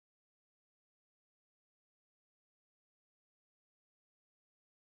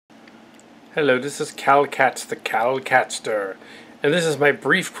Hello, this is Cal Katz, the Cal Catster, and this is my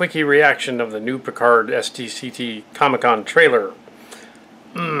brief quickie reaction of the new Picard STCT Comic-Con trailer.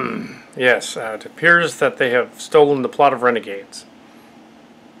 Yes, it appears that they have stolen the plot of Renegades.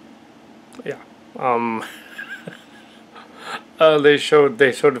 Yeah. They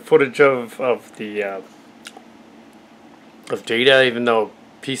showed footage of data, even though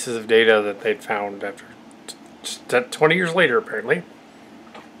pieces of data that they'd found after 20 years later, apparently.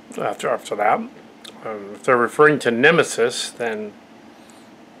 After that, if they're referring to Nemesis, then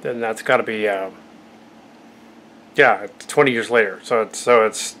that's got to be yeah, it's 20 years later. So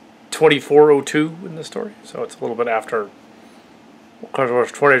it's 2402 in the story. So it's a little bit after. Because it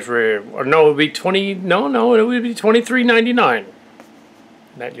was 23, or no, it would be 20. No, it would be 2399 in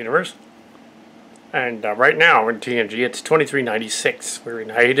that universe. And right now in TNG, it's 2396. We're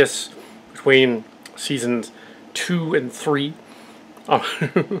in hiatus between seasons 2 and 3.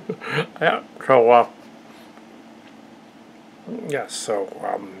 Yeah, so yeah, so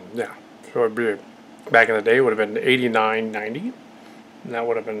yeah, so it'd be back in the day, it would have been 89, 90, and that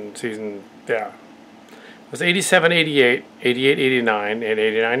would have been season, yeah, it was 87, 88, 88, 89, and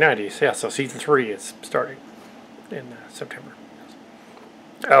 89, 90. So yeah, so season 3 is starting in September.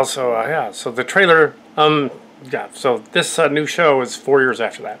 Also, yeah, so the trailer, yeah, so this new show is 4 years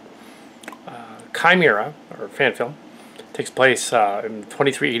after that. Chimera, or fan film, takes place in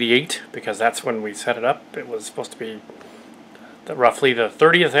 2388, because that's when we set it up. It was supposed to be roughly the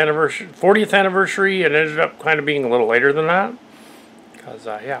 30th anniversary, 40th anniversary, and it ended up kind of being a little later than that. Because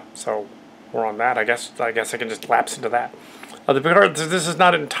yeah, so we're on that. I guess I can just lapse into that. The Picard. This is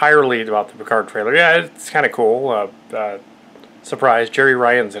not entirely about the Picard trailer. Yeah, it's kind of cool. Surprise, Jerry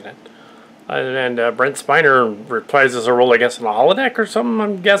Ryan's in it, and Brent Spiner reprises a role, I guess, in a holodeck or something.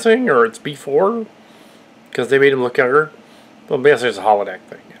 I'm guessing, or it's B4, because they made him look younger. Well, yes, it's a holodeck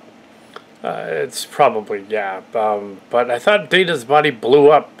thing. It's probably, yeah. But I thought Data's body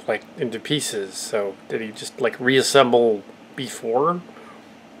blew up, like, into pieces. So did he just, like, reassemble B4?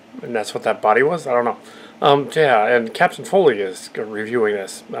 And that's what that body was? I don't know. Yeah, and Captain Foley is reviewing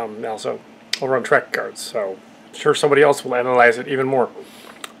this, also over on Trek Cards. So I'm sure somebody else will analyze it even more.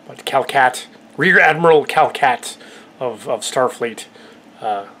 But Cal Cat, Rear Admiral Cal Cat of Starfleet,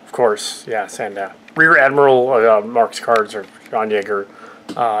 of course, yes, and Rear Admiral Mark's Cards, or John Yeager,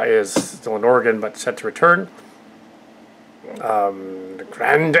 is still in Oregon but set to return. The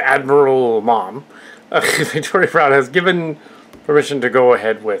Grand Admiral Mom, Victoria Brown, has given permission to go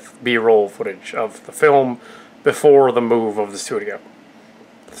ahead with B-roll footage of the film before the move of the studio.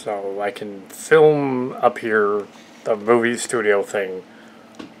 So I can film up here the movie studio thing,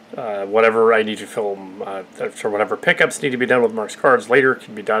 whatever I need to film, for whatever pickups need to be done with Mark's Cards later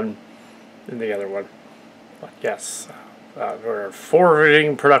can be done in the other one. But yes, we're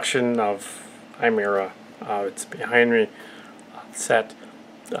forwarding production of Chimera. It's behind me, set.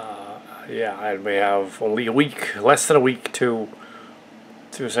 Yeah, and we have only a week, less than a week, to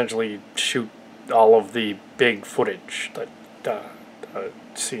essentially shoot all of the big footage, that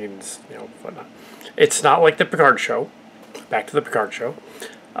scenes, you know, whatnot. It's not like the Picard show. Back to the Picard show,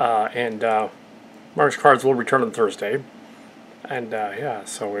 and Mark's Cards will return on Thursday, and yeah,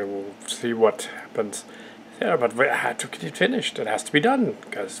 so we will see what happens. Yeah, but we had to get it finished. It has to be done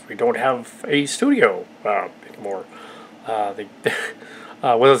because we don't have a studio anymore.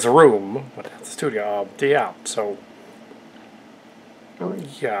 Well, it's a room, but it's a studio. Yeah, so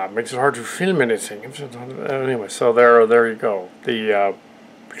yeah, it makes it hard to film anything. Anyway, so there you go. The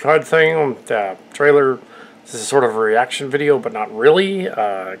Picard thing, the trailer. This is sort of a reaction video, but not really,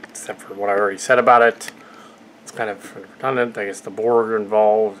 except for what I already said about it. It's kind of redundant. I guess the Borg are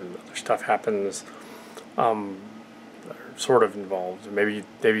involved, and other stuff happens. They're sort of involved. Maybe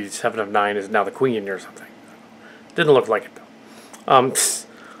 7 of 9 is now the Queen or something. Didn't look like it though.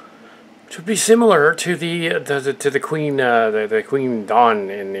 Which would be similar to the Queen, the Queen Dawn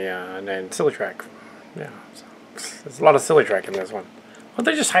in Silly Track. Yeah, so there's a lot of Silly Track in this one. Well,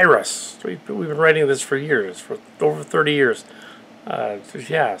 they just hire us. We've been writing this for years, for over 30 years.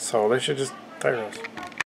 Yeah, so they should just hire us.